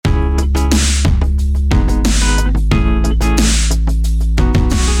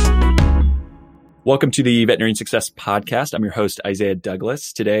Welcome to the Veterinary Success Podcast. I'm your host, Isaiah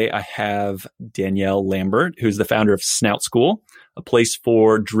Douglas. Today, I have Danielle Lambert, who's the founder of Snout School, a place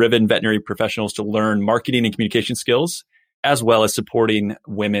for driven veterinary professionals to learn marketing and communication skills, as well as supporting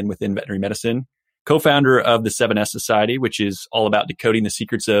women within veterinary medicine. Co-founder of the 7S Society, which is all about decoding the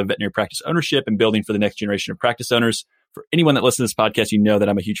secrets of veterinary practice ownership and building for the next generation of practice owners. For anyone that listens to this podcast, you know that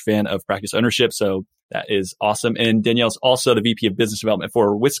I'm a huge fan of practice ownership, so that is awesome. And Danielle's also the VP of Business Development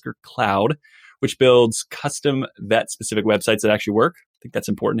for Whisker Cloud, which builds custom vet-specific websites that actually work. I think that's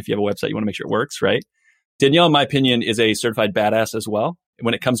important. If you have a website, you want to make sure it works, right? Danielle, in my opinion, is a certified badass as well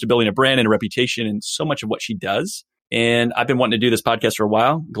when it comes to building a brand and a reputation and so much of what she does. And I've been wanting to do this podcast for a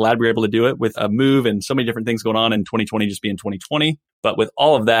while. Glad we were able to do it with a move and so many different things going on in 2020 just being 2020. But with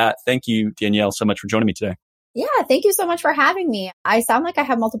all of that, thank you, Danielle, so much for joining me today. Yeah, thank you so much for having me. I sound like I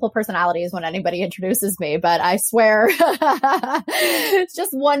have multiple personalities when anybody introduces me, but I swear it's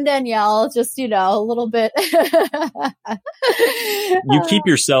just one Danielle, just, a little bit. You keep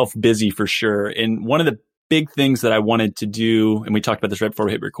yourself busy for sure. And one of the big things that I wanted to do, and we talked about this right before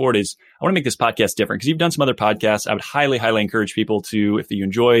we hit record, is I want to make this podcast different because you've done some other podcasts. I would highly, highly encourage people to, if you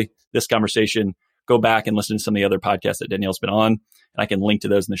enjoy this conversation, go back and listen to some of the other podcasts that Danielle's been on. And I can link to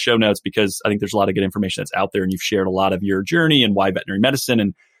those in the show notes because I think there's a lot of good information that's out there. And you've shared a lot of your journey and why veterinary medicine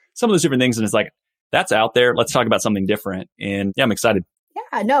and some of those different things. And it's like, that's out there. Let's talk about something different. And yeah, I'm excited.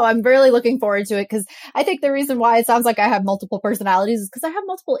 Yeah, no, I'm really looking forward to it because I think the reason why it sounds like I have multiple personalities is because I have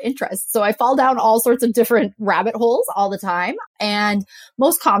multiple interests. So I fall down all sorts of different rabbit holes all the time. And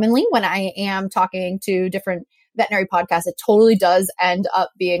most commonly when I am talking to different veterinary podcasts, it totally does end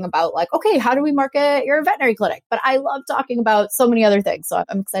up being about like, okay, how do we market your veterinary clinic? But I love talking about so many other things. So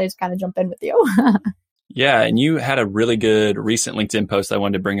I'm excited to kind of jump in with you. Yeah. And you had a really good recent LinkedIn post I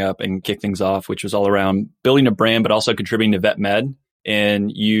wanted to bring up and kick things off, which was all around building a brand, but also contributing to vet med.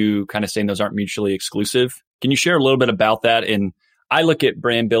 And you kind of saying those aren't mutually exclusive. Can you share a little bit about that? And I look at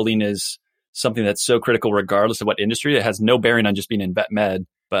brand building as something that's so critical regardless of what industry. It has no bearing on just being in vet med.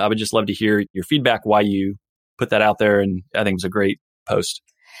 But I would just love to hear your feedback, why you put that out there. And I think it was a great post.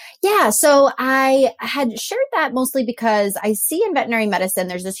 Yeah. So I had shared that mostly because I see in veterinary medicine,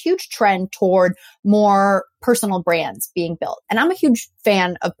 there's this huge trend toward more personal brands being built. And I'm a huge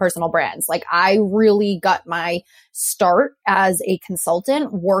fan of personal brands. Like I really got my start as a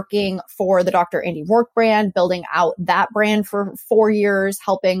consultant working for the Dr. Andy Rourke brand, building out that brand for 4 years,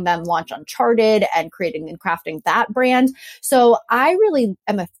 helping them launch Uncharted and creating and crafting that brand. So I really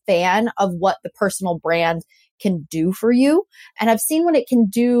am a fan of what the personal brand can do for you. And I've seen what it can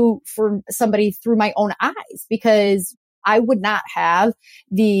do for somebody through my own eyes, because I would not have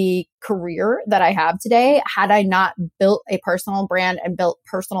the career that I have today had I not built a personal brand and built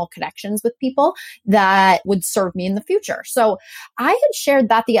personal connections with people that would serve me in the future. So I had shared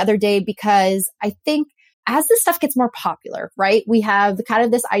that the other day because I think as this stuff gets more popular, right? We have kind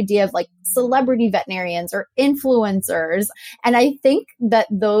of this idea of like celebrity veterinarians or influencers. And I think that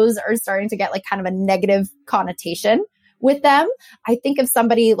those are starting to get like kind of a negative connotation with them. I think of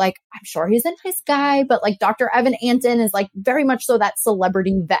somebody like, I'm sure he's a nice guy, but like Dr. Evan Anton is like very much so that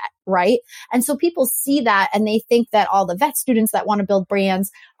celebrity vet, right? And so people see that and they think that all the vet students that want to build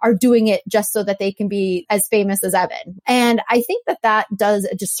brands are doing it just so that they can be as famous as Evan. And I think that that does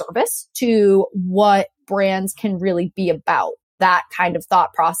a disservice to what brands can really be about. That kind of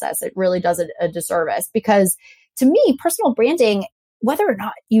thought process, it really does a disservice, because to me, personal branding, whether or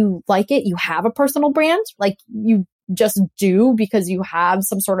not you like it, you have a personal brand, like you just do because you have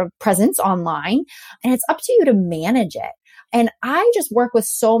some sort of presence online, and it's up to you to manage it. And I just work with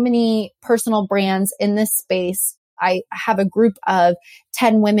so many personal brands in this space. I have a group of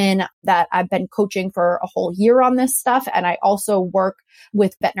 10 women that I've been coaching for a whole year on this stuff. And I also work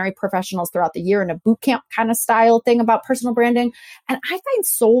with veterinary professionals throughout the year in a boot camp kind of style thing about personal branding. And I find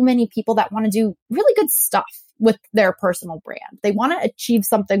so many people that want to do really good stuff with their personal brand. They want to achieve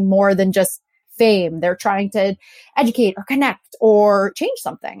something more than just fame. They're trying to educate or connect or change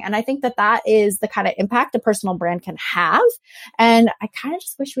something. And I think that that is the kind of impact a personal brand can have. And I kind of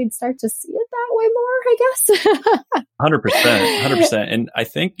just wish we'd start to see it that way more, I guess. 100%, 100%. And I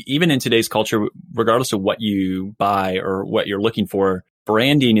think even in today's culture, regardless of what you buy or what you're looking for,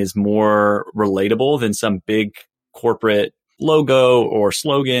 branding is more relatable than some big corporate logo or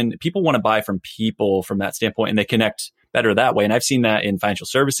slogan. People want to buy from people from that standpoint, and they connect better that way. And I've seen that in financial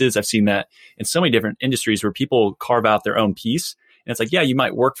services. I've seen that in so many different industries where people carve out their own piece. And it's like, yeah, you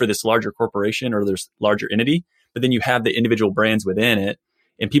might work for this larger corporation or this larger entity, but then you have the individual brands within it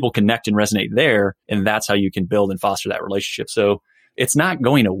and people connect and resonate there. And that's how you can build and foster that relationship. So it's not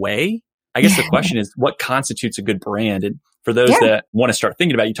going away. I guess the question is, what constitutes a good brand? And For those Yeah. that want to start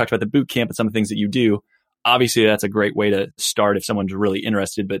thinking about, you talked about the boot camp and some of the things that you do. Obviously, that's a great way to start if someone's really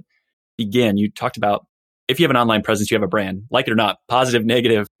interested. But again, you talked about if you have an online presence, you have a brand, like it or not, positive,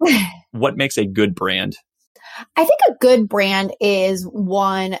 negative. What makes a good brand? I think a good brand is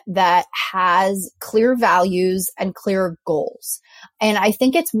one that has clear values and clear goals. And I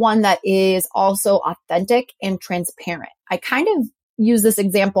think it's one that is also authentic and transparent. I kind of use this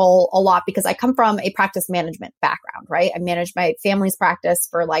example a lot because I come from a practice management background, right? I managed my family's practice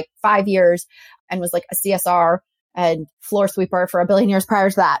for like 5 years and was like a CSR and floor sweeper for a billion years prior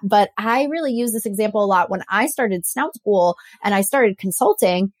to that. But I really use this example a lot. When I started Snout School and I started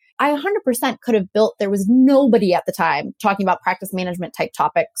consulting, I 100% could have built, there was nobody at the time talking about practice management type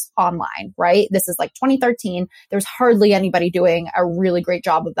topics online, right? This is like 2013. There's hardly anybody doing a really great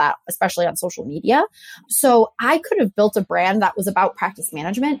job of that, especially on social media. So I could have built a brand that was about practice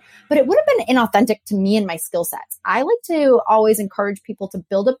management, but it would have been inauthentic to me and my skill sets. I like to always encourage people to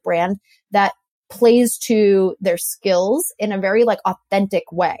build a brand that plays to their skills in a very like authentic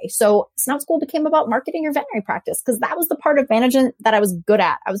way. So Snout School became about marketing your veterinary practice because that was the part of management that I was good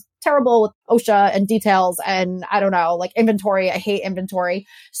at. I was terrible with OSHA and details and I don't know, like inventory. I hate inventory.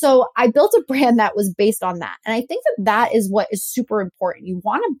 So I built a brand that was based on that. And I think that that is what is super important. You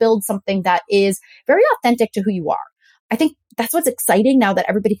want to build something that is very authentic to who you are. I think that's what's exciting now that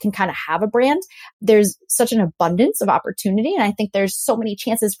everybody can kind of have a brand. There's such an abundance of opportunity. And I think there's so many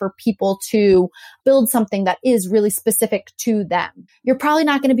chances for people to build something that is really specific to them. You're probably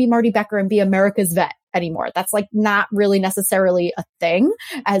not going to be Marty Becker and be America's vet anymore. That's like not really necessarily a thing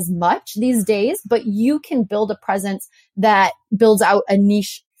as much these days, but you can build a presence that builds out a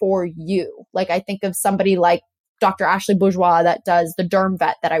niche for you. Like I think of somebody like Dr. Ashley Bourgeois that does the derm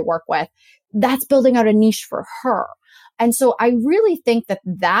vet that I work with. That's building out a niche for her. And so I really think that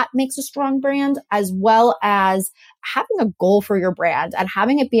that makes a strong brand, as well as having a goal for your brand and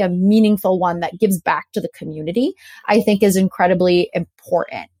having it be a meaningful one that gives back to the community, I think is incredibly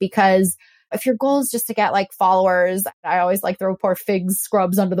important. Because if your goal is just to get like followers, I always like throw poor Figs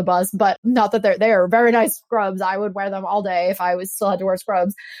scrubs under the bus, but not that they're very nice scrubs. I would wear them all day if I was still had to wear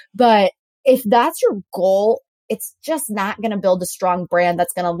scrubs. But if that's your goal, it's just not going to build a strong brand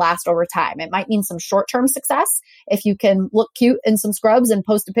that's going to last over time. It might mean some short-term success. If you can look cute in some scrubs and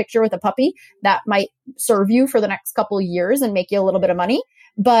post a picture with a puppy, that might serve you for the next couple of years and make you a little bit of money.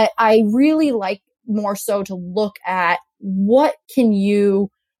 But I really like more so to look at what can you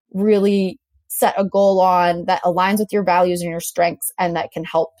really set a goal on that aligns with your values and your strengths and that can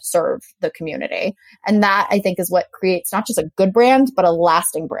help serve the community. And that I think is what creates not just a good brand, but a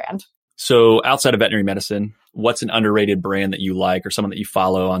lasting brand. So outside of veterinary medicine, what's an underrated brand that you like or someone that you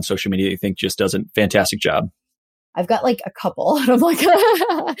follow on social media that you think just does a fantastic job? I've got like a couple. And I'm like,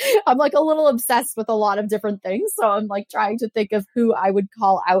 I'm like a little obsessed with a lot of different things. So I'm like trying to think of who I would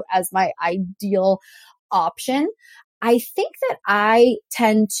call out as my ideal option. I think that I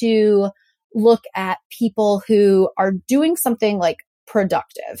tend to look at people who are doing something like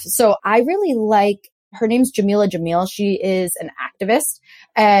productive. So I really like, her name's Jamila Jamil. She is an activist.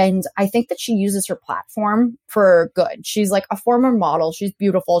 And I think that she uses her platform for good. She's like a former model. She's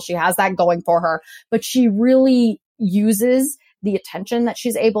beautiful. She has that going for her, but she really uses the attention that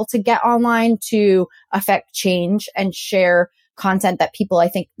she's able to get online to affect change and share content that people I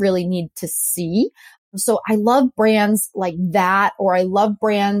think really need to see. So I love brands like that, or I love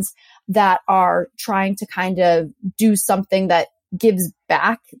brands that are trying to kind of do something that gives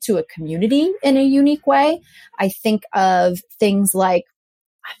back to a community in a unique way. I think of things like,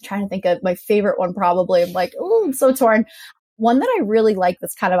 I'm trying to think of my favorite one probably. I'm like, oh, I'm so torn. One that I really like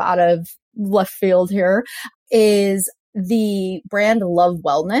that's kind of out of left field here is the brand Love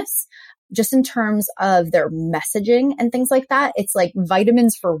Wellness. Just in terms of their messaging and things like that. It's like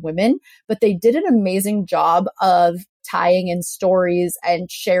vitamins for women, but they did an amazing job of tying in stories and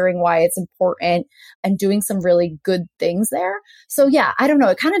sharing why it's important and doing some really good things there. So yeah, I don't know.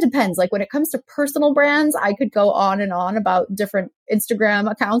 It kind of depends. Like when it comes to personal brands, I could go on and on about different Instagram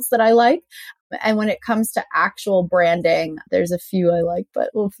accounts that I like. And when it comes to actual branding, there's a few I like, but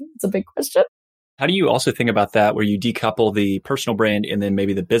it's a big question. How do you also think about that where you decouple the personal brand and then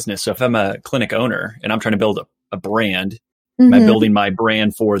maybe the business? So if I'm a clinic owner and I'm trying to build a brand, am I building my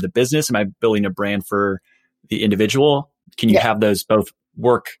brand for the business? Am I building a brand for the individual? Can you have those both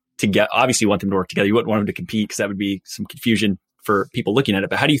work together? Obviously, you want them to work together. You wouldn't want them to compete because that would be some confusion for people looking at it.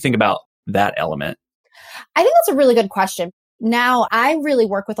 But how do you think about that element? I think that's a really good question. Now, I really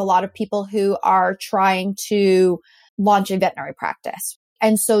work with a lot of people who are trying to launch a veterinary practice.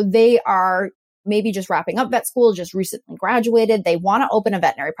 And so they are maybe just wrapping up vet school, just recently graduated. They want to open a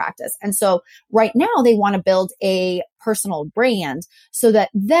veterinary practice. And so right now they want to build a personal brand so that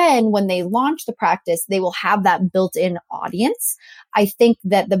then when they launch the practice, they will have that built-in audience. I think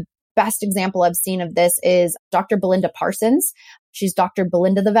that the best example I've seen of this is Dr. Belinda Parsons. She's Dr.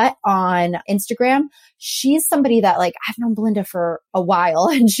 Belinda the Vet on Instagram. She's somebody that I've known Belinda for a while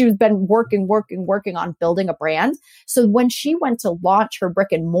and she's been working on building a brand. So when she went to launch her brick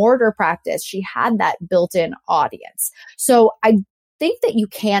and mortar practice, she had that built-in audience. So I think that you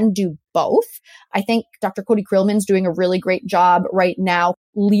can do both. I think Dr. Cody Creelman's doing a really great job right now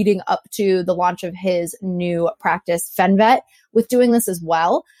leading up to the launch of his new practice, FenVet, with doing this as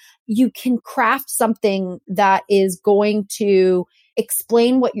well. You can craft something that is going to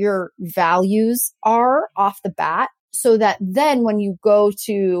explain what your values are off the bat so that then when you go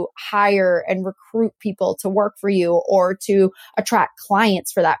to hire and recruit people to work for you or to attract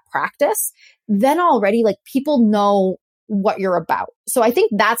clients for that practice, then already people know what you're about. So I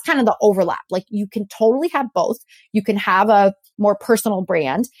think that's kind of the overlap. You can totally have both. You can have a more personal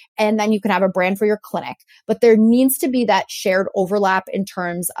brand and then you can have a brand for your clinic, but there needs to be that shared overlap in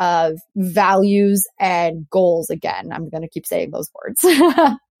terms of values and goals. Again, I'm going to keep saying those words.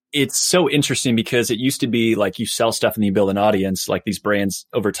 It's so interesting because it used to be you sell stuff and you build an audience. These brands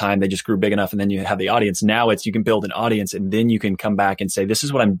over time, they just grew big enough and then you have the audience. Now it's you can build an audience and then you can come back and say, this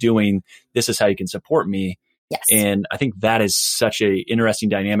is what I'm doing. This is how you can support me. Yes. And I think that is such a interesting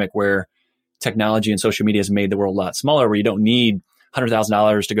dynamic where technology and social media has made the world a lot smaller, where you don't need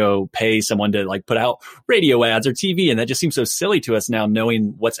 $100,000 to go pay someone to put out radio ads or TV. And that just seems so silly to us now,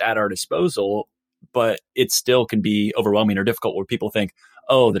 knowing what's at our disposal, but it still can be overwhelming or difficult where people think,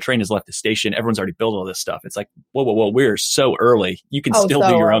 oh, the train has left the station. Everyone's already built all this stuff. It's whoa. We're so early. You can still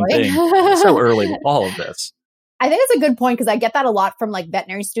do your own thing. So early with all of this. I think it's a good point because I get that a lot from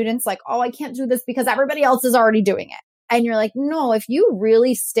veterinary students, oh, I can't do this because everybody else is already doing it. And you're no, if you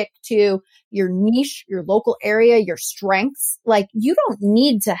really stick to your niche, your local area, your strengths, you don't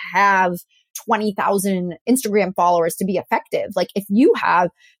need to have 20,000 Instagram followers to be effective. If you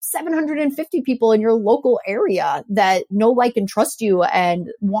have 750 people in your local area that know, like, and trust you and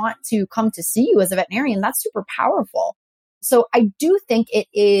want to come to see you as a veterinarian, that's super powerful. So I do think it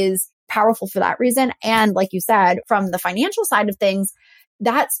is powerful for that reason. And like you said, from the financial side of things,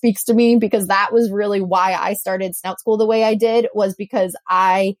 that speaks to me because that was really why I started Snout School the way I did, was because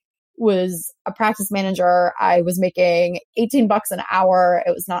I was a practice manager. I was making $18 an hour.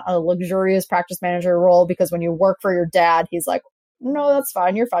 It was not a luxurious practice manager role because when you work for your dad, he's like, no, that's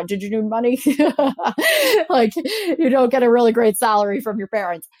fine. You're fine. Did you need money? You don't get a really great salary from your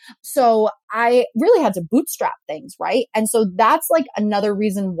parents. So I really had to bootstrap things, right? And so that's another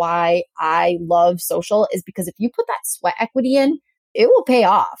reason why I love social, is because if you put that sweat equity in, it will pay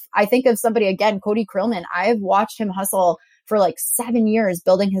off. I think of somebody, again, Cody Creelman. I've watched him hustle for 7 years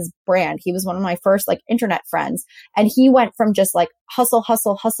building his brand. He was one of my first internet friends. And he went from just hustle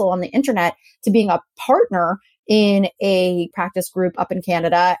on the internet to being a partner in a practice group up in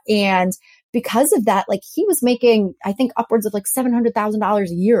Canada. And because of that, he was making, I think, upwards of $700,000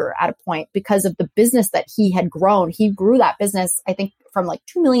 a year at a point because of the business that he had grown. He grew that business, I think, from $2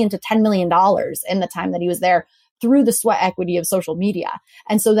 million to $10 million in the time that he was there through the sweat equity of social media.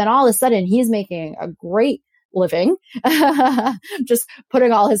 And so then all of a sudden he's making a great living, just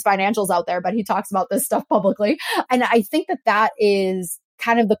putting all his financials out there, but he talks about this stuff publicly. And I think that that is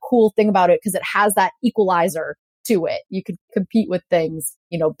kind of the cool thing about it because it has that equalizer to it. You could compete with things,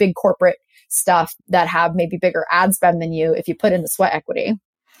 big corporate stuff that have maybe bigger ad spend than you if you put in the sweat equity.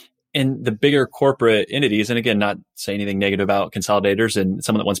 And the bigger corporate entities, and again, not say anything negative about consolidators and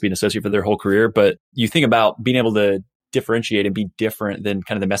someone that wants to be an associate for their whole career, but you think about being able to differentiate and be different than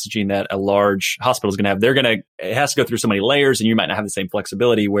kind of the messaging that a large hospital is going to have. It has to go through so many layers and you might not have the same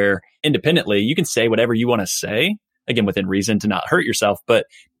flexibility where independently you can say whatever you want to say, again, within reason to not hurt yourself, but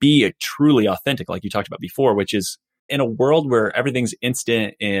be a truly authentic, like you talked about before, which is in a world where everything's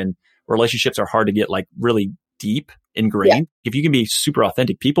instant and relationships are hard to get really deep ingrained. Yeah. If you can be super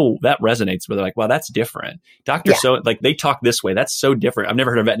authentic, people that resonates with, wow, that's different. Doctors, so they talk this way. That's so different. I've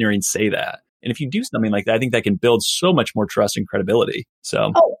never heard a veterinarian say that. And if you do something like that, I think that can build so much more trust and credibility.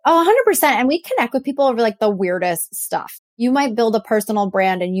 So, 100%. And we connect with people over the weirdest stuff. You might build a personal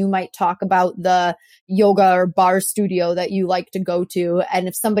brand and you might talk about the yoga or bar studio that you like to go to. And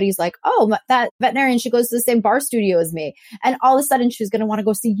if somebody's like, oh, that veterinarian, she goes to the same bar studio as me. And all of a sudden she's going to want to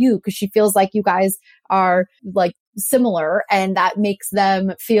go see you because she feels like you guys are similar. And that makes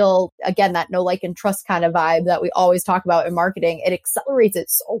them feel, again, that know, like, and trust kind of vibe that we always talk about in marketing. It accelerates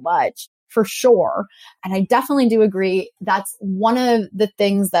it so much. For sure. And I definitely do agree. That's one of the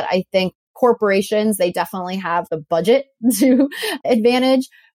things that I think corporations, they definitely have the budget to advantage,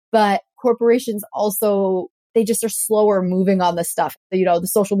 but corporations also, they just are slower moving on this stuff. The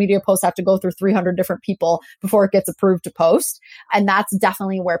social media posts have to go through 300 different people before it gets approved to post. And that's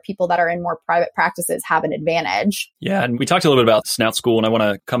definitely where people that are in more private practices have an advantage. Yeah. And we talked a little bit about Snout School, and I want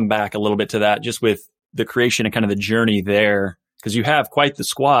to come back a little bit to that, just with the creation and kind of the journey there, because you have quite the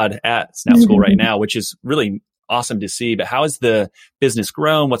squad at Snout School right now, which is really awesome to see. But how has the business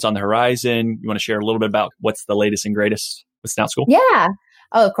grown? What's on the horizon? You want to share a little bit about what's the latest and greatest with Snout School? Yeah.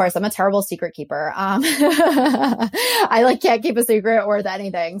 Oh, of course. I'm a terrible secret keeper. I can't keep a secret worth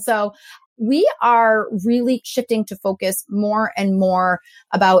anything. So we are really shifting to focus more and more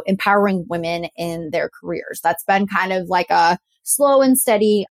about empowering women in their careers. That's been kind of like a slow and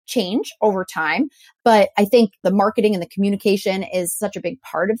steady change over time. But I think the marketing and the communication is such a big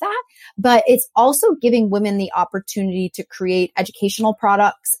part of that. But it's also giving women the opportunity to create educational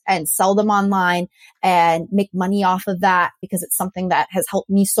products and sell them online and make money off of that, because it's something that has helped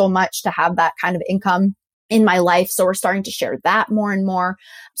me so much to have that kind of income in my life. So we're starting to share that more and more.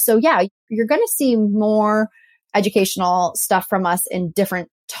 So yeah, you're going to see more educational stuff from us in different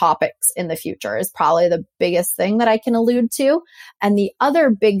topics in the future is probably the biggest thing that I can allude to. And the other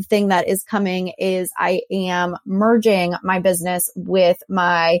big thing that is coming is I am merging my business with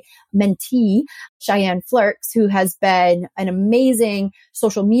my mentee, Cheyenne Flirks, who has been an amazing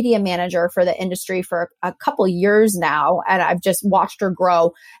social media manager for the industry for a couple years now. And I've just watched her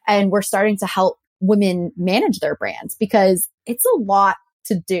grow, and we're starting to help women manage their brands, because it's a lot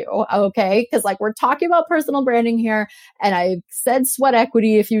to do. Okay. Cause we're talking about personal branding here, and I said sweat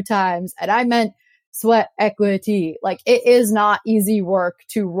equity a few times, and I meant sweat equity. It is not easy work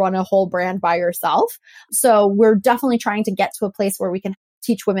to run a whole brand by yourself. So we're definitely trying to get to a place where we can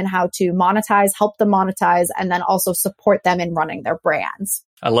teach women how to monetize, help them monetize, and then also support them in running their brands.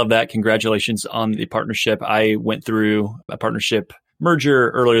 I love that. Congratulations on the partnership. I went through a partnership merger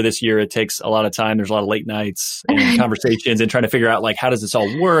earlier this year. It takes a lot of time. There's a lot of late nights and conversations and trying to figure out how does this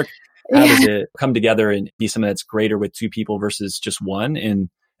all work? How does it come together and be something that's greater with two people versus just one? And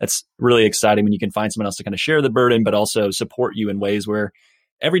that's really exciting when you can find someone else to kind of share the burden, but also support you in ways where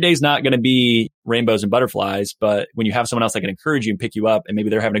every day is not going to be rainbows and butterflies. But when you have someone else that can encourage you and pick you up, and maybe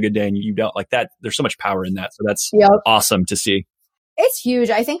they're having a good day and you don't, that, there's so much power in that. So that's awesome to see. It's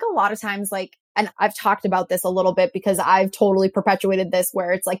huge. I think a lot of times, and I've talked about this a little bit because I've totally perpetuated this,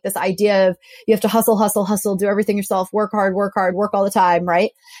 where it's this idea of you have to hustle, do everything yourself, work hard, work all the time,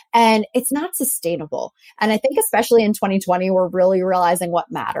 right? And it's not sustainable. And I think especially in 2020, we're really realizing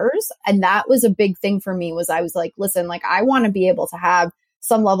what matters. And that was a big thing for me, was I was listen, I want to be able to have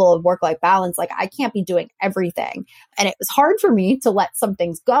some level of work-life balance. I can't be doing everything. And it was hard for me to let some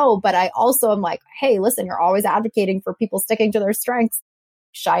things go. But I also am hey, listen, you're always advocating for people sticking to their strengths.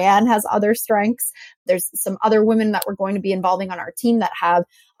 Cheyenne has other strengths. There's some other women that we're going to be involving on our team that have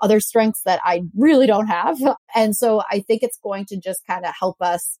other strengths that I really don't have. And so I think it's going to just kind of help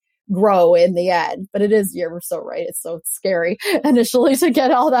us grow in the end. But it is, you're so right. It's so scary initially to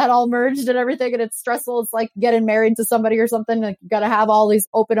get all merged and everything. And it's stressful. It's like getting married to somebody or something. You got to have all these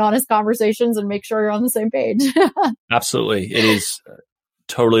open, honest conversations and make sure you're on the same page. Absolutely. It is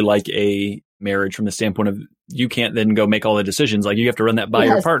totally like a marriage from the standpoint of you can't then go make all the decisions. You have to run that by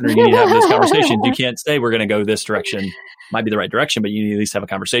your partner. You need to have those conversations. You can't say we're going to go this direction. Might be the right direction, but you need to at least have a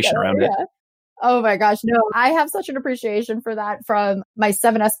conversation around it. Oh my gosh. No, I have such an appreciation for that from my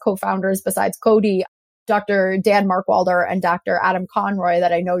 7S co-founders, besides Cody, Dr. Dan Markwalder and Dr. Adam Conroy,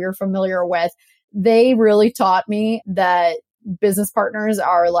 that I know you're familiar with. They really taught me that business partners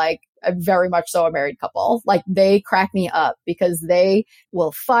are very much so a married couple. They crack me up because they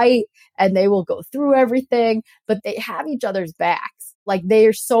will fight and they will go through everything, but they have each other's backs. They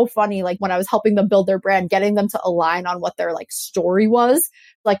are so funny. When I was helping them build their brand, getting them to align on what their story was,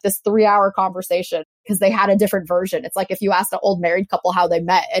 this 3-hour conversation, because they had a different version. It's if you asked an old married couple how they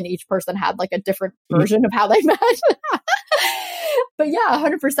met, and each person had a different version of how they met. But yeah,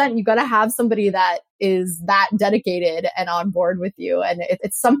 100%. You got to have somebody that is that dedicated and on board with you. And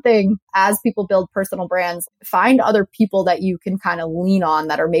it's something, as people build personal brands, find other people that you can kind of lean on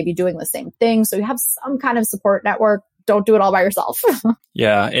that are maybe doing the same thing. So you have some kind of support network. Don't do it all by yourself.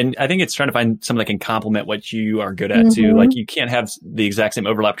 Yeah. And I think it's trying to find someone that can complement what you are good at too. You can't have the exact same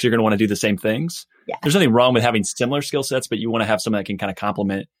overlap because you're going to want to do the same things. Yeah. There's nothing wrong with having similar skill sets, but you want to have someone that can kind of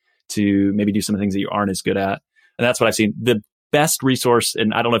complement to maybe do some things that you aren't as good at. And that's what I've seen. The best resource,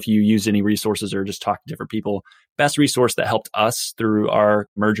 and I don't know if you use any resources or just talk to different people, best resource that helped us through our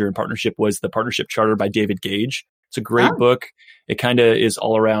merger and partnership was the Partnership Charter by David Gage. It's a great book. It kind of is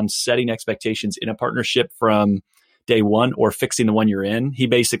all around setting expectations in a partnership from day one, or fixing the one you're in. He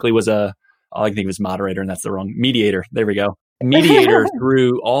basically was a all I can think of is moderator, and that's the wrong mediator. There we go. Mediator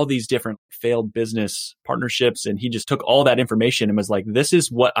through all these different failed business partnerships. And he just took all that information and was like, this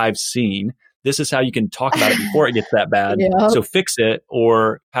is what I've seen. This is how you can talk about it before it gets that bad. Yep. So fix it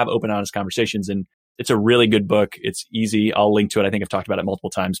or have open, honest conversations. And it's a really good book. It's easy. I'll link to it. I think I've talked about it multiple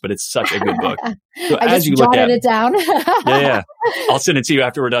times, but it's such a good book. So I as just you look at it down. yeah, I'll send it to you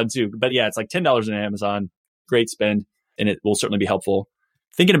after we're done too. But yeah, it's like $10 on Amazon. Great spend. And it will certainly be helpful.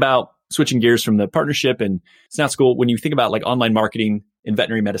 Thinking about switching gears from the partnership and Snout School, when you think about like online marketing in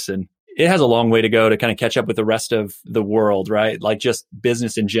veterinary medicine, it has a long way to go to kind of catch up with the rest of the world, right? Like just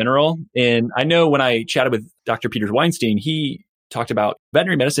business in general. And I know when I chatted with Dr. Peters Weinstein, he talked about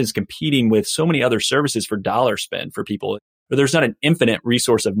veterinary medicine is competing with so many other services for dollar spend for people. But there's not an infinite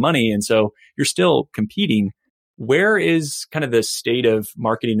resource of money. And so you're still competing. Where is kind of the state of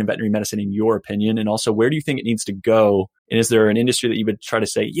marketing in veterinary medicine in your opinion? And also, where do you think it needs to go? And is there an industry that you would try to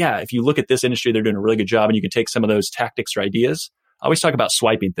say, yeah, if you look at this industry, they're doing a really good job and you can take some of those tactics or ideas? I always talk about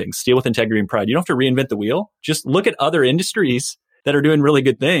swiping things, steal with integrity and pride. You don't have to reinvent the wheel. Just look at other industries that are doing really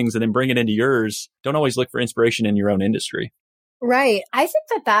good things and then bring it into yours. Don't always look for inspiration in your own industry. Right. I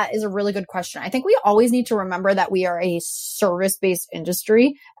think that is a really good question. I think we always need to remember that we are a service-based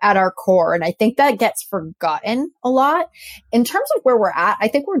industry at our core. And I think that gets forgotten a lot. In terms of where we're at, I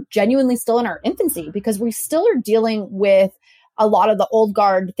think we're genuinely still in our infancy because we still are dealing with a lot of the old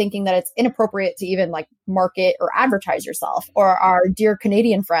guard thinking that it's inappropriate to even like market or advertise yourself, or our dear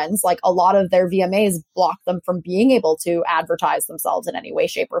Canadian friends, like a lot of their VMAs block them from being able to advertise themselves in any way,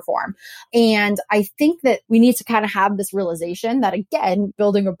 shape or form. And I think that we need to kind of have this realization that again,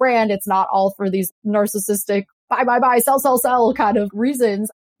 building a brand, it's not all for these narcissistic buy, sell kind of reasons.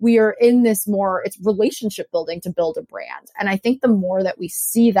 We are in this more, it's relationship building to build a brand. And I think the more that we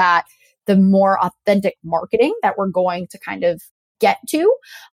see that, the more authentic marketing that we're going to kind of get to.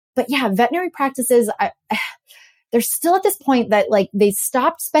 But yeah, veterinary practices, they're still at this point that like they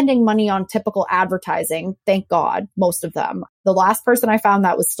stopped spending money on typical advertising. Thank God, most of them. The last person I found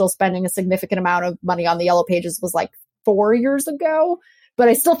that was still spending a significant amount of money on the yellow pages was like 4 years ago, but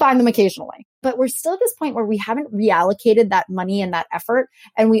I still find them occasionally. But we're still at this point where we haven't reallocated that money and that effort.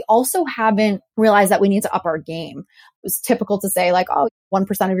 And we also haven't realized that we need to up our game. It was typical to say like, oh,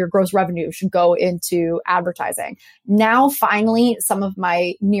 1% of your gross revenue should go into advertising. Now, finally, some of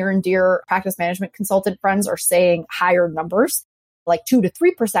my near and dear practice management consultant friends are saying higher numbers, like 2 to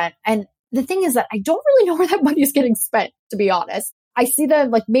 3%. And the thing is that I don't really know where that money is getting spent, to be honest. I see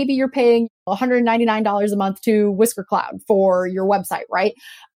them like maybe you're paying $199 a month to Whisker Cloud for your website, right?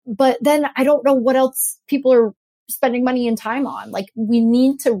 But then I don't know what else people are spending money and time on. Like we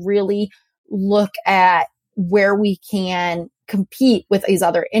need to really look at where we can compete with these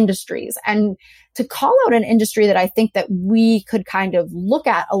other industries. And to call out an industry that I think that we could kind of look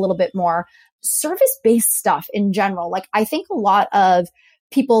at a little bit more, service-based stuff in general. Like I think a lot of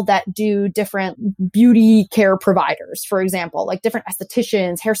people that do different beauty care providers, for example, like different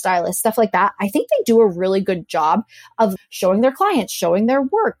estheticians, hairstylists, stuff like that. I think they do a really good job of showing their clients, showing their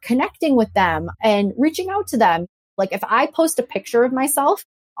work, connecting with them and reaching out to them. Like if I post a picture of myself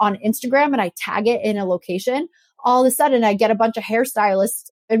on Instagram and I tag it in a location, all of a sudden I get a bunch of hairstylists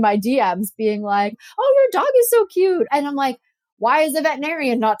in my DMs being like, oh, your dog is so cute. And I'm like, why is a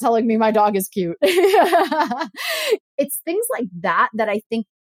veterinarian not telling me my dog is cute? It's things like that that I think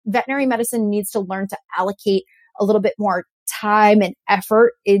veterinary medicine needs to learn to allocate a little bit more time and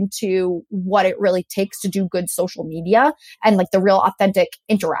effort into what it really takes to do good social media and like the real authentic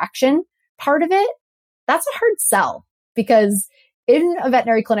interaction part of it. That's a hard sell because in a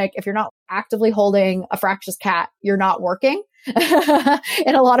veterinary clinic, if you're not actively holding a fractious cat, you're not working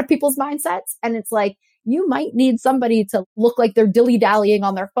in a lot of people's mindsets. And it's like, you might need somebody to look like they're dilly-dallying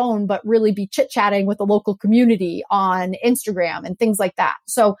on their phone, but really be chit-chatting with the local community on Instagram and things like that.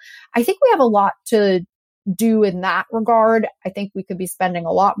 So I think we have a lot to do in that regard. I think we could be spending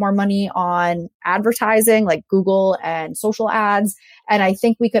a lot more money on advertising like Google and social ads. And I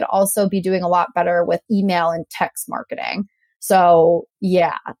think we could also be doing a lot better with email and text marketing. So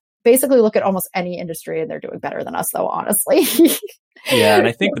yeah, basically look at almost any industry and they're doing better than us though, honestly. Yeah. And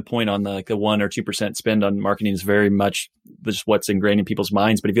I think the point on the 1 or 2% spend on marketing is very much just what's ingrained in people's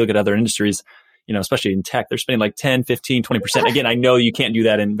minds. But if you look at other industries, you know, especially in tech, they're spending like 10, 15, 20%. Again, I know you can't do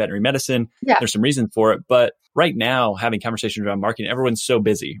that in veterinary medicine. Yeah. There's some reason for it. But right now, having conversations around marketing, everyone's so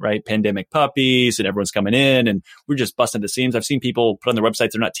busy, right? Pandemic puppies and everyone's coming in and we're just busting at the seams. I've seen people put on their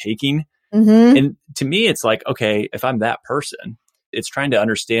websites they're not taking. Mm-hmm. And to me, it's like, okay, if I'm that person, it's trying to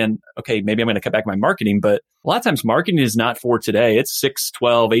understand, okay, maybe I'm going to cut back my marketing, but a lot of times marketing is not for today. It's 6,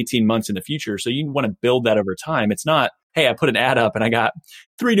 12, 18 months in the future. So you want to build that over time. It's not hey, I put an ad up and I got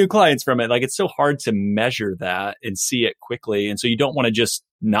 3 new clients from it. Like it's so hard to measure that and see it quickly. And so you don't want to just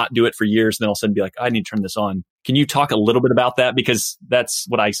not do it for years and then all of a sudden be like, I need to turn this on. Can you talk a little bit about that? Because that's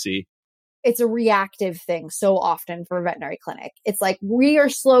what I see. It's a reactive thing so often for a veterinary clinic. It's like, we are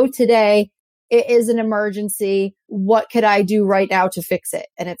slow today. It is an emergency. What could I do right now to fix it?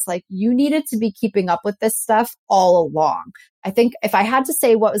 And it's like, you needed to be keeping up with this stuff all along. I think if I had to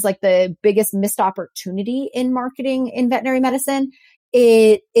say what was like the biggest missed opportunity in marketing in veterinary medicine,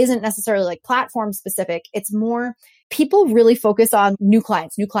 it isn't necessarily like platform specific. It's more people really focus on new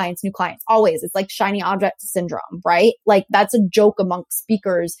clients, new clients, new clients. Always. It's like shiny object syndrome, right? Like that's a joke amongst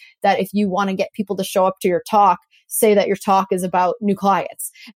speakers that if you want to get people to show up to your talk, say that your talk is about new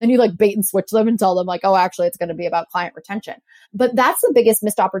clients. Then you like bait and switch them and tell them like, oh, actually it's going to be about client retention. But that's the biggest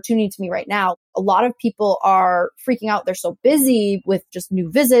missed opportunity to me right now. A lot of people are freaking out. They're so busy with just new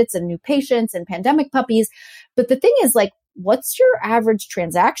visits and new patients and pandemic puppies. But the thing is like, what's your average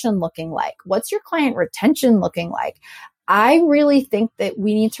transaction looking like? What's your client retention looking like? I really think that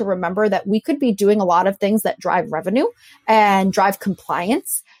we need to remember that we could be doing a lot of things that drive revenue and drive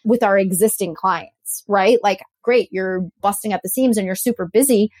compliance with our existing clients, right? Like, great, you're busting at the seams and you're super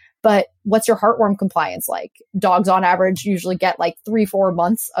busy, but what's your heartworm compliance like? Dogs on average usually get like 3-4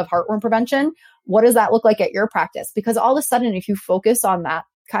 months of heartworm prevention. What does that look like at your practice? Because all of a sudden, if you focus on that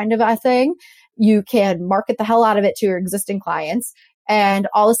kind of a thing, you can market the hell out of it to your existing clients. And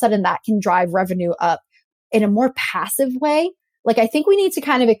all of a sudden that can drive revenue up in a more passive way. Like, I think we need to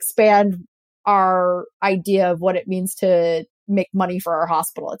kind of expand our idea of what it means to make money for our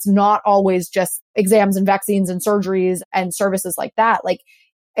hospital. It's not always just exams and vaccines and surgeries and services like that. Like,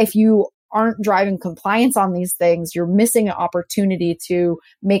 if you aren't driving compliance on these things, you're missing an opportunity to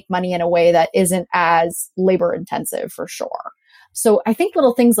make money in a way that isn't as labor intensive for sure. So I think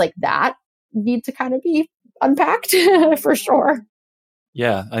little things like that need to kind of be unpacked for sure.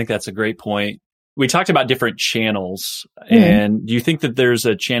 Yeah, I think that's a great point. We talked about different channels. And do you think that there's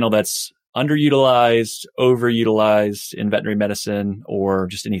a channel that's underutilized, overutilized in veterinary medicine, or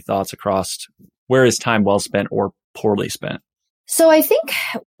just any thoughts across where is time well spent or poorly spent? So I think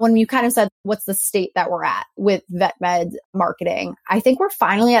when you kind of said, what's the state that we're at with vet med marketing? I think we're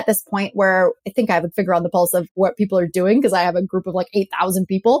finally at this point where I think I have a finger on the pulse of what people are doing because I have a group of like 8,000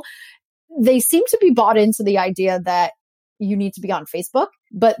 people. They seem to be bought into the idea that you need to be on Facebook,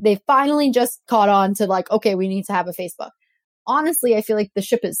 but they finally just caught on to like, okay, we need to have a Facebook. Honestly, I feel like the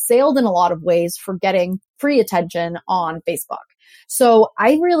ship has sailed in a lot of ways for getting free attention on Facebook. So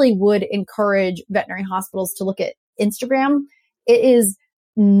I really would encourage veterinary hospitals to look at Instagram. It is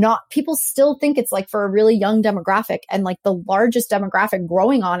not, people still think it's like for a really young demographic, and like the largest demographic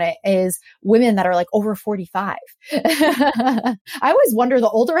growing on it is women that are like over 45. I always wonder, the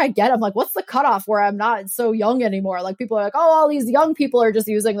older I get, I'm like, what's the cutoff where I'm not so young anymore? Like people are like, oh, all these young people are just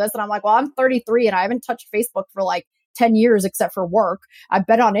using this. And I'm like, well, I'm 33 and I haven't touched Facebook for like 10 years except for work. I've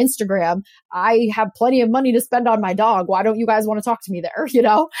been on Instagram. I have plenty of money to spend on my dog. Why don't you guys want to talk to me there? You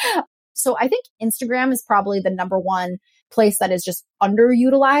know? So I think Instagram is probably the number one place that is just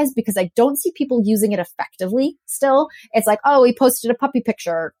underutilized because I don't see people using it effectively still. It's like, oh, we posted a puppy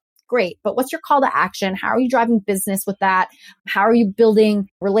picture. Great. But what's your call to action? How are you driving business with that? How are you building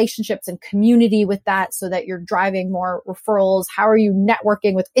relationships and community with that so that you're driving more referrals? How are you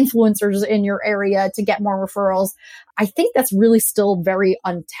networking with influencers in your area to get more referrals? I think that's really still very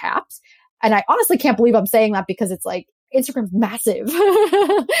untapped. And I honestly can't believe I'm saying that because it's like Instagram's massive.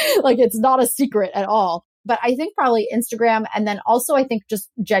 Like it's not a secret at all. But I think probably Instagram. And then also I think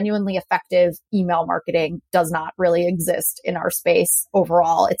just genuinely effective email marketing does not really exist in our space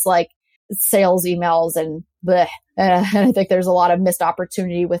overall. It's like sales emails and bleh. And I think there's a lot of missed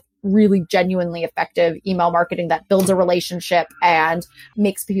opportunity with really genuinely effective email marketing that builds a relationship and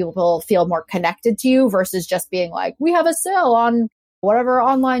makes people feel more connected to you versus just being like, we have a sale on whatever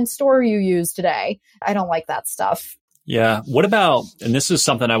online store you use today. I don't like that stuff. Yeah. What about, and this is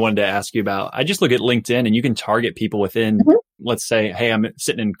something I wanted to ask you about. I just look at LinkedIn and you can target people within, let's say, hey, I'm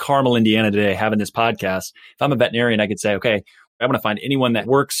sitting in Carmel, Indiana today having this podcast. If I'm a veterinarian, I could say, okay, I want to find anyone that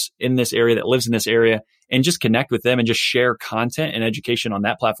works in this area, that lives in this area, and just connect with them and just share content and education on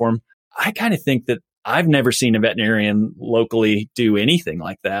that platform. I kind of think that I've never seen a veterinarian locally do anything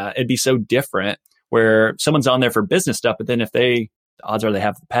like that. It'd be so different where someone's on there for business stuff, but then if the odds are they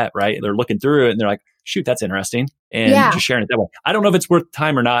have the pet, right? They're looking through it and they're like, shoot, that's interesting. And just sharing it that way. I don't know if it's worth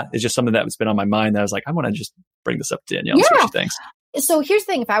time or not. It's just something that's been on my mind that I was like, I want to just bring this up to Danielle and see what she thinks. So here's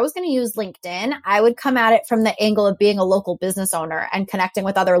the thing. If I was going to use LinkedIn, I would come at it from the angle of being a local business owner and connecting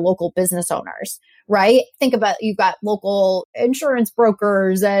with other local business owners, right? Think about, you've got local insurance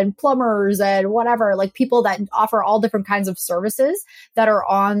brokers and plumbers and whatever, like people that offer all different kinds of services that are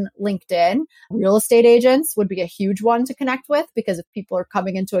on LinkedIn. Real estate agents would be a huge one to connect with, because if people are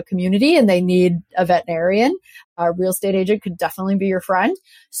coming into a community and they need a veterinarian, a real estate agent could definitely be your friend.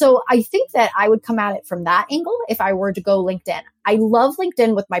 So I think that I would come at it from that angle if I were to go LinkedIn. I love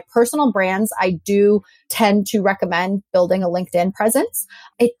LinkedIn with my personal brands. I do tend to recommend building a LinkedIn presence.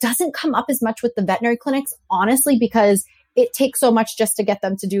 It doesn't come up as much with the veterinary clinics, honestly, because it takes so much just to get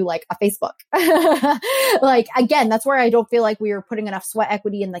them to do like a Facebook. Like, again, that's where I don't feel like we are putting enough sweat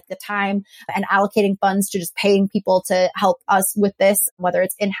equity in like the time and allocating funds to just paying people to help us with this, whether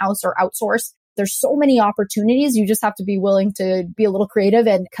it's in-house or outsourced. There's so many opportunities. You just have to be willing to be a little creative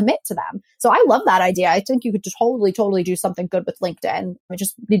and commit to them. So I love that idea. I think you could just totally do something good with LinkedIn. It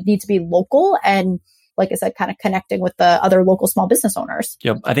just need to be local and, like I said, kind of connecting with the other local small business owners.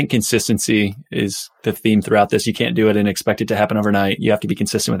 Yep. I think consistency is the theme throughout this. You can't do it and expect it to happen overnight. You have to be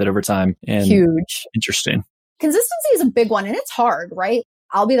consistent with it over time. And huge. Interesting. Consistency is a big one, and it's hard, right?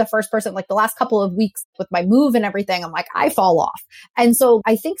 I'll be the first person, like the last couple of weeks with my move and everything, I'm like, I fall off. And so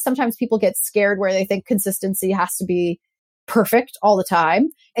I think sometimes people get scared where they think consistency has to be perfect all the time.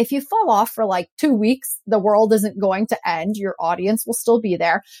 If you fall off for like 2 weeks, the world isn't going to end. Your audience will still be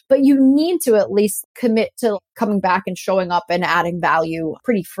there, but you need to at least commit to coming back and showing up and adding value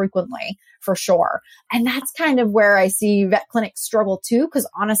pretty frequently, for sure. And that's kind of where I see vet clinics struggle too, because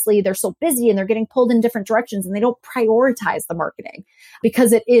honestly, they're so busy and they're getting pulled in different directions and they don't prioritize the marketing,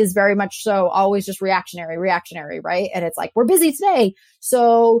 because it is very much so always just reactionary, right? And it's like, we're busy today,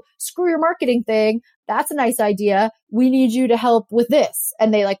 so screw your marketing thing. That's a nice idea. We need you to help with this.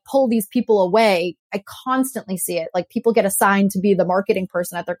 And they like pull these people away. I constantly see it. Like people get assigned to be the marketing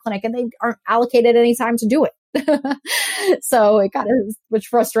person at their clinic and they aren't allocated any time to do it. So it kind of, which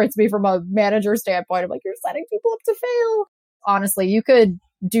frustrates me from a manager standpoint. I'm like, you're setting people up to fail. Honestly, you could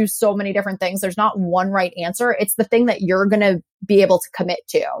do so many different things. There's not one right answer. It's the thing that you're going to be able to commit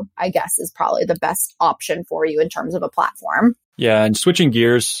to, I guess, is probably the best option for you in terms of a platform. Yeah. And switching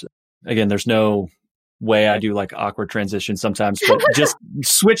gears, again, there's no way I do like awkward transitions sometimes, but just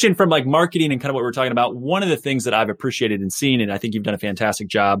switching from like marketing and kind of what we're talking about. One of the things that I've appreciated and seen, and I think you've done a fantastic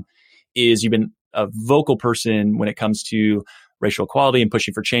job, is you've been a vocal person when it comes to racial equality and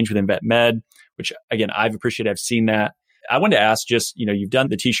pushing for change within vet med, which again, I've appreciated. I've seen that. I wanted to ask just, you've done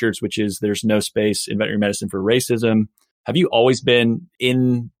the t-shirts, which is there's no space in veterinary medicine for racism. Have you always been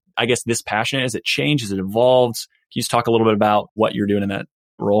in, I guess, this passionate? Has it changed? Has it evolved? Can you just talk a little bit about what you're doing in that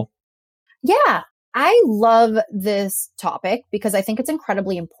role? Yeah. I love this topic because I think it's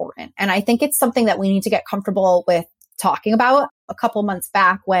incredibly important. And I think it's something that we need to get comfortable with talking about. A couple months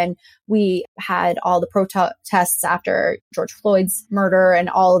back when we had all the protests after George Floyd's murder and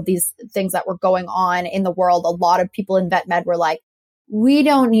all of these things that were going on in the world, a lot of people in vet med were like, we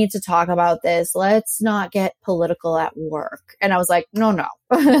don't need to talk about this. Let's not get political at work. And I was like, no,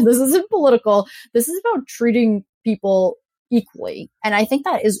 this isn't political. This is about treating people equally. And I think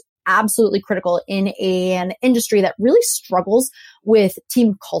that is absolutely critical in an industry that really struggles with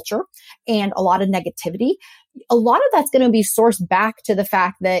team culture and a lot of negativity. A lot of that's going to be sourced back to the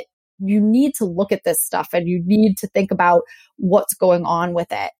fact that you need to look at this stuff and you need to think about what's going on with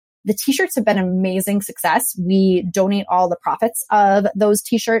it. The t-shirts have been an amazing success. We donate all the profits of those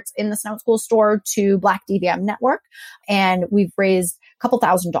t-shirts in the Snout School store to Black DVM Network. And we've raised a couple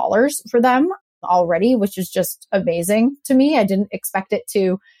 $1,000s for them already, which is just amazing to me. I didn't expect it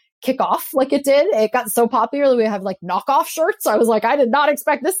to kick off like it did. It got so popular. We have like knockoff shirts. I was like, I did not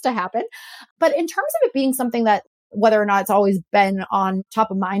expect this to happen. But in terms of it being something that, whether or not it's always been on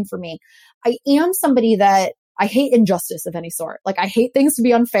top of mind for me, I am somebody that I hate injustice of any sort. Like I hate things to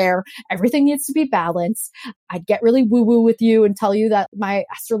be unfair. Everything needs to be balanced. I'd get really woo-woo with you and tell you that my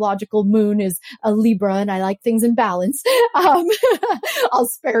astrological moon is a Libra and I like things in balance. I'll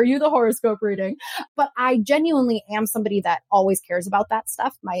spare you the horoscope reading. But I genuinely am somebody that always cares about that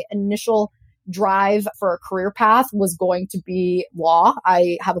stuff. My initial drive for a career path was going to be law.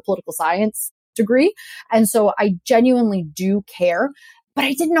 I have a political science degree. And so I genuinely do care, but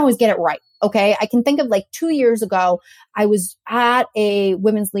I didn't always get it right. Okay. I can think of like 2 years ago, I was at a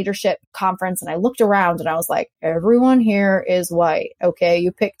women's leadership conference and I looked around and I was like, everyone here is white. Okay.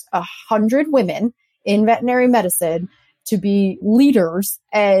 You picked 100 women in veterinary medicine to be leaders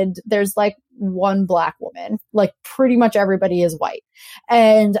and there's like one Black woman, like pretty much everybody is white.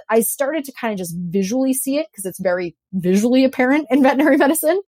 And I started to kind of just visually see it because it's very visually apparent in veterinary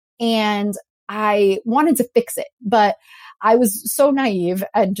medicine. And I wanted to fix it, but I was so naive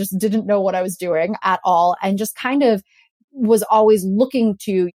and just didn't know what I was doing at all. And just kind of was always looking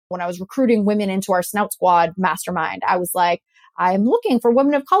to, when I was recruiting women into our Snout Squad mastermind, I was like, I'm looking for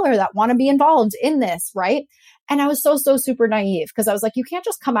women of color that want to be involved in this, right? And I was so super naive because I was like, you can't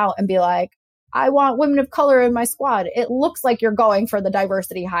just come out and be like, I want women of color in my squad. It looks like you're going for the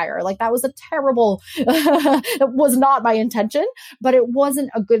diversity hire. Like that was a terrible, it was not my intention, but it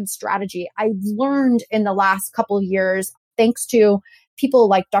wasn't a good strategy. I learned in the last couple of years, thanks to people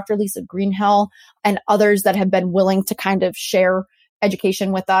like Dr. Lisa Greenhill and others that have been willing to kind of share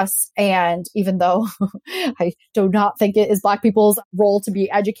education with us. And even though I do not think it is Black people's role to be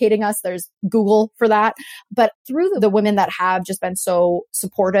educating us, there's Google for that. But through the women that have just been so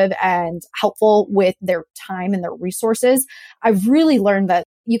supportive and helpful with their time and their resources, I've really learned that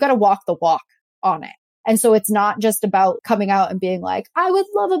you got to walk the walk on it. And so it's not just about coming out and being like, I would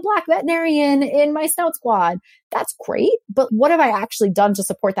love a Black veterinarian in my Snout Squad. That's great. But what have I actually done to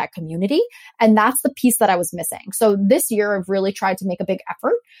support that community? And that's the piece that I was missing. So this year, I've really tried to make a big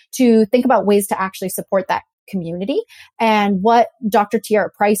effort to think about ways to actually support that community. And what Dr. Tiara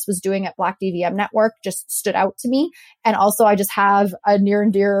Price was doing at Black DVM Network just stood out to me. And also I just have a near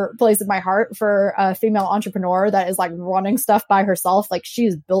and dear place in my heart for a female entrepreneur that is like running stuff by herself. Like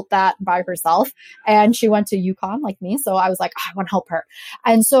she's built that by herself and she went to UConn like me. So I was like, I want to help her.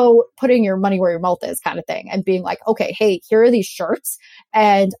 And so putting your money where your mouth is kind of thing and being like, okay, hey, here are these shirts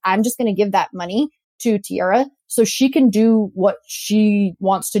and I'm just going to give that money to Tiara so she can do what she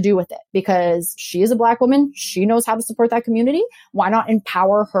wants to do with it because she is a Black woman. She knows how to support that community. Why not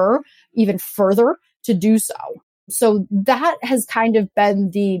empower her even further to do so? So that has kind of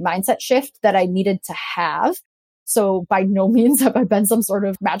been the mindset shift that I needed to have. So by no means have I been some sort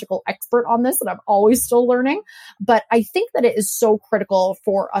of magical expert on this, and I'm always still learning. But I think that it is so critical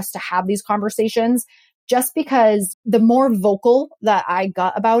for us to have these conversations just because the more vocal that I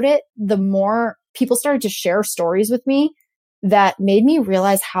got about it, the more people started to share stories with me that made me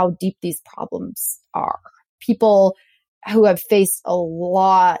realize how deep these problems are. People who have faced a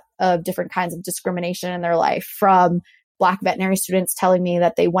lot of different kinds of discrimination in their life, from Black veterinary students telling me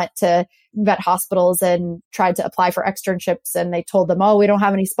that they went to vet hospitals and tried to apply for externships and they told them, oh, we don't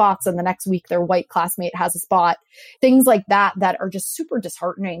have any spots. And the next week their white classmate has a spot. Things like that, that are just super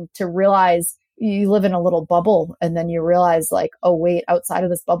disheartening to realize you live in a little bubble and then you realize like, oh, wait, outside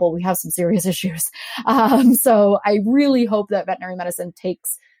of this bubble, we have some serious issues. So I really hope that veterinary medicine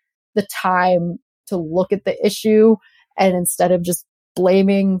takes the time to look at the issue and instead of just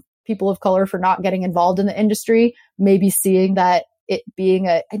blaming people of color for not getting involved in the industry, maybe seeing that it being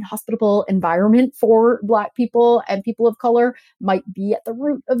an inhospitable environment for Black people and people of color might be at the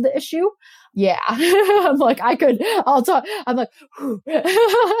root of the issue. Yeah. I'm like, I'll talk. I'm like,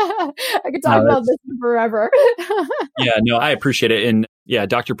 I could talk about this forever. Yeah, no, I appreciate it. And yeah,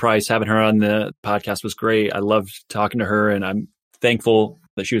 Dr. Price, having her on the podcast was great. I loved talking to her and I'm thankful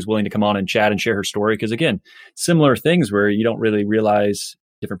that she was willing to come on and chat and share her story. Because again, similar things where you don't really realize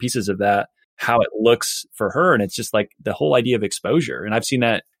different pieces of that, how it looks for her. And it's just like the whole idea of exposure. And I've seen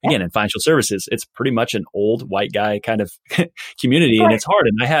that again in financial services. It's pretty much an old white guy kind of community and it's hard.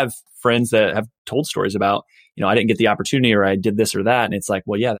 And I have friends that have told stories about, I didn't get the opportunity or I did this or that. And it's like,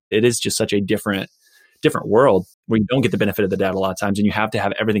 well, yeah, it is just such a different world where you don't get the benefit of the doubt a lot of times. And you have to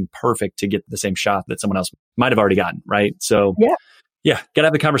have everything perfect to get the same shot that someone else might have already gotten. Right. So yeah, got to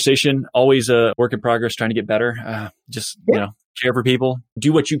have the conversation. Always a work in progress, trying to get better. Care for people,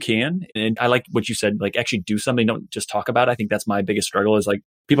 do what you can. And I like what you said, like actually do something. Don't just talk about it. I think that's my biggest struggle is like,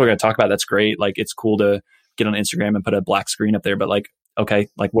 people are going to talk about it. That's great. Like it's cool to get on Instagram and put a black screen up there, but like, okay,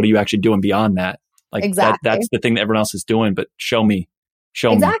 like what are you actually doing beyond that? Like exactly. That's the thing that everyone else is doing, but show me.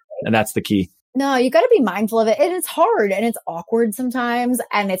 And that's the key. No, you got to be mindful of it. And it's hard and it's awkward sometimes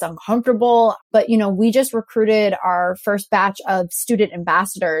and it's uncomfortable. But, we just recruited our first batch of student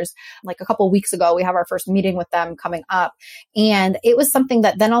ambassadors like a couple of weeks ago. We have our first meeting with them coming up. And it was something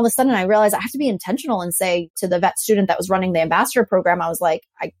that then all of a sudden I realized I have to be intentional and say to the vet student that was running the ambassador program, I was like,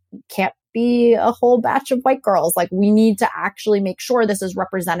 I can't be a whole batch of white girls. Like we need to actually make sure this is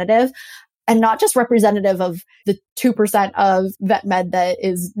representative. And not just representative of the 2% of vet med that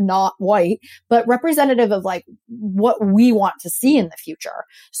is not white, but representative of like what we want to see in the future.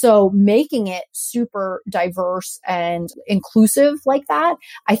 So making it super diverse and inclusive like that,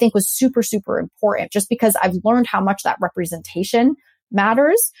 I think was super, super important just because I've learned how much that representation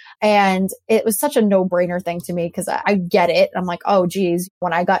matters. And it was such a no-brainer thing to me because I get it. I'm like, oh geez,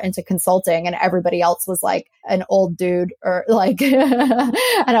 when I got into consulting and everybody else was like an old dude or like, and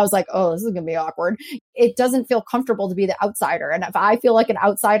I was like, oh, this is going to be awkward. It doesn't feel comfortable to be the outsider. And if I feel like an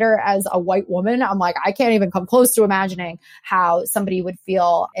outsider as a white woman, I'm like, I can't even come close to imagining how somebody would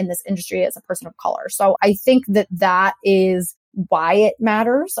feel in this industry as a person of color. So I think that is why it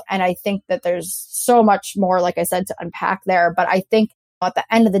matters. And I think that there's so much more, like I said, to unpack there. But I think at the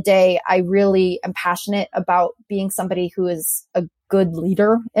end of the day, I really am passionate about being somebody who is a good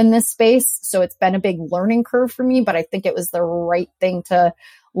leader in this space. So it's been a big learning curve for me, but I think it was the right thing to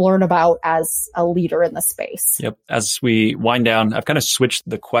learn about as a leader in the space. Yep. As we wind down, I've kind of switched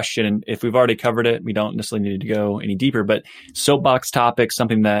the question. And if we've already covered it, we don't necessarily need to go any deeper, but soapbox topic,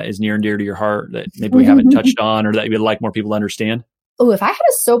 something that is near and dear to your heart that maybe we haven't touched on or that you would like more people to understand. Oh, if I had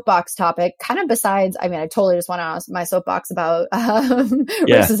a soapbox topic, kind of besides, I mean, I totally just want to ask my soapbox about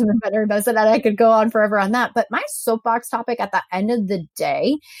racism in veterinary medicine, and I could go on forever on that. But my soapbox topic at the end of the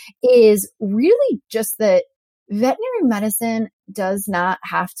day is really just that veterinary medicine does not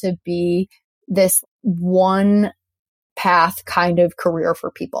have to be this one path kind of career for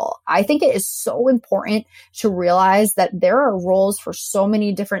people. I think it is so important to realize that there are roles for so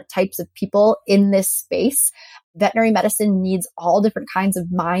many different types of people in this space. Veterinary medicine needs all different kinds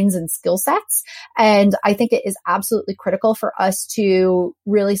of minds and skill sets. And I think it is absolutely critical for us to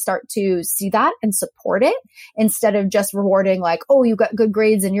really start to see that and support it instead of just rewarding like, oh, you got good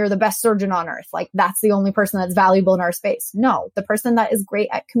grades and you're the best surgeon on earth. Like that's the only person that's valuable in our space. No, the person that is great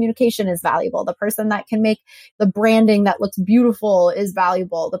at communication is valuable. The person that can make the branding that looks beautiful is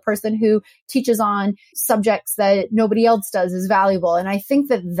valuable. The person who teaches on subjects that nobody else does is valuable. And I think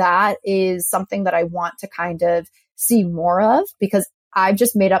that is something that I want to kind of see more of because I've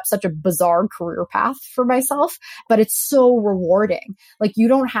just made up such a bizarre career path for myself, but it's so rewarding. Like you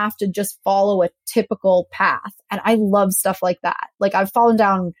don't have to just follow a typical path. And I love stuff like that. Like I've fallen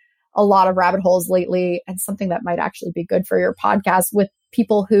down a lot of rabbit holes lately and something that might actually be good for your podcast with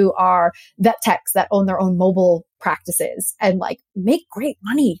people who are vet techs that own their own mobile practices and like make great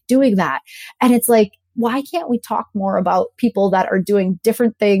money doing that. And it's like, why can't we talk more about people that are doing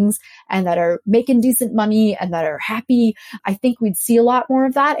different things and that are making decent money and that are happy? I think we'd see a lot more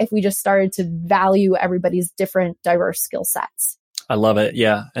of that if we just started to value everybody's different, diverse skill sets. I love it.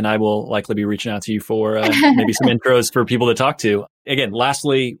 Yeah. And I will likely be reaching out to you for maybe some intros for people to talk to. Again,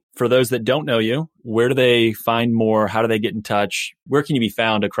 lastly, for those that don't know you, where do they find more? How do they get in touch? Where can you be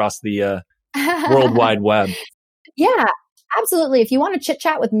found across the World Wide Web? Yeah. Absolutely. If you want to chit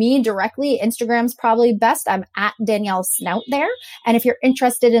chat with me directly, Instagram's probably best. I'm at Danielle Snout there. And if you're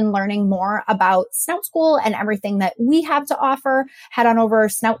interested in learning more about Snout School and everything that we have to offer, head on over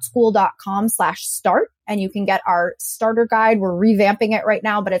snoutschool.com/start and you can get our starter guide. We're revamping it right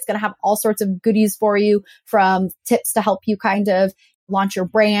now, but it's going to have all sorts of goodies for you from tips to help you kind of launch your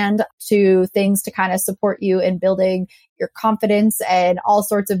brand to things to kind of support you in building your confidence and all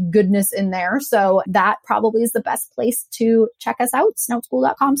sorts of goodness in there. So that probably is the best place to check us out,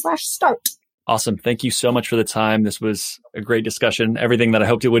 snoutschool.com/start. Awesome. Thank you so much for the time. This was a great discussion. Everything that I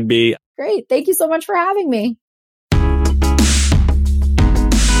hoped it would be. Great. Thank you so much for having me.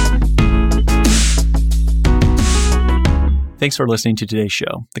 Thanks for listening to today's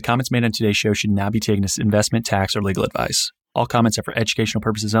show. The comments made on today's show should not be taken as investment, tax, or legal advice. All comments are for educational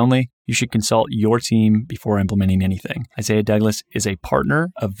purposes only. You should consult your team before implementing anything. Isaiah Douglas is a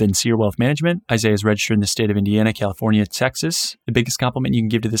partner of Vincere Wealth Management. Isaiah is registered in the state of Indiana, California, Texas. The biggest compliment you can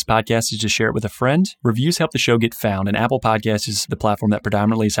give to this podcast is to share it with a friend. Reviews help the show get found, and Apple Podcasts is the platform that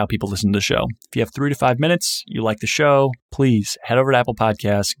predominantly is how people listen to the show. If you have 3 to 5 minutes, you like the show, please head over to Apple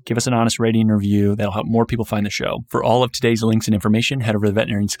Podcasts, give us an honest rating and review. That'll help more people find the show. For all of today's links and information, head over to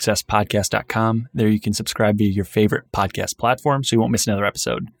veterinariansuccesspodcast.com. There you can subscribe via your favorite podcast platform so you won't miss another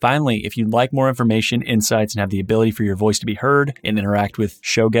episode. Finally, if you'd like more information, insights, and have the ability for your voice to be heard and interact with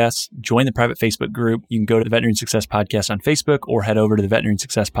show guests, join the private Facebook group. You can go to the Veterinary Success Podcast on Facebook or head over to the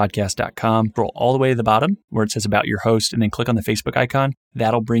veterinariansuccesspodcast.com. Scroll all the way to the bottom where it says about your host and then click on the Facebook icon.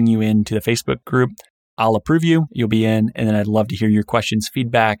 That'll bring you into the Facebook group. I'll approve you, you'll be in, and then I'd love to hear your questions,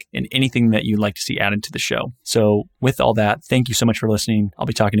 feedback, and anything that you'd like to see added to the show. So with all that, thank you so much for listening. I'll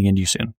be talking again to you soon.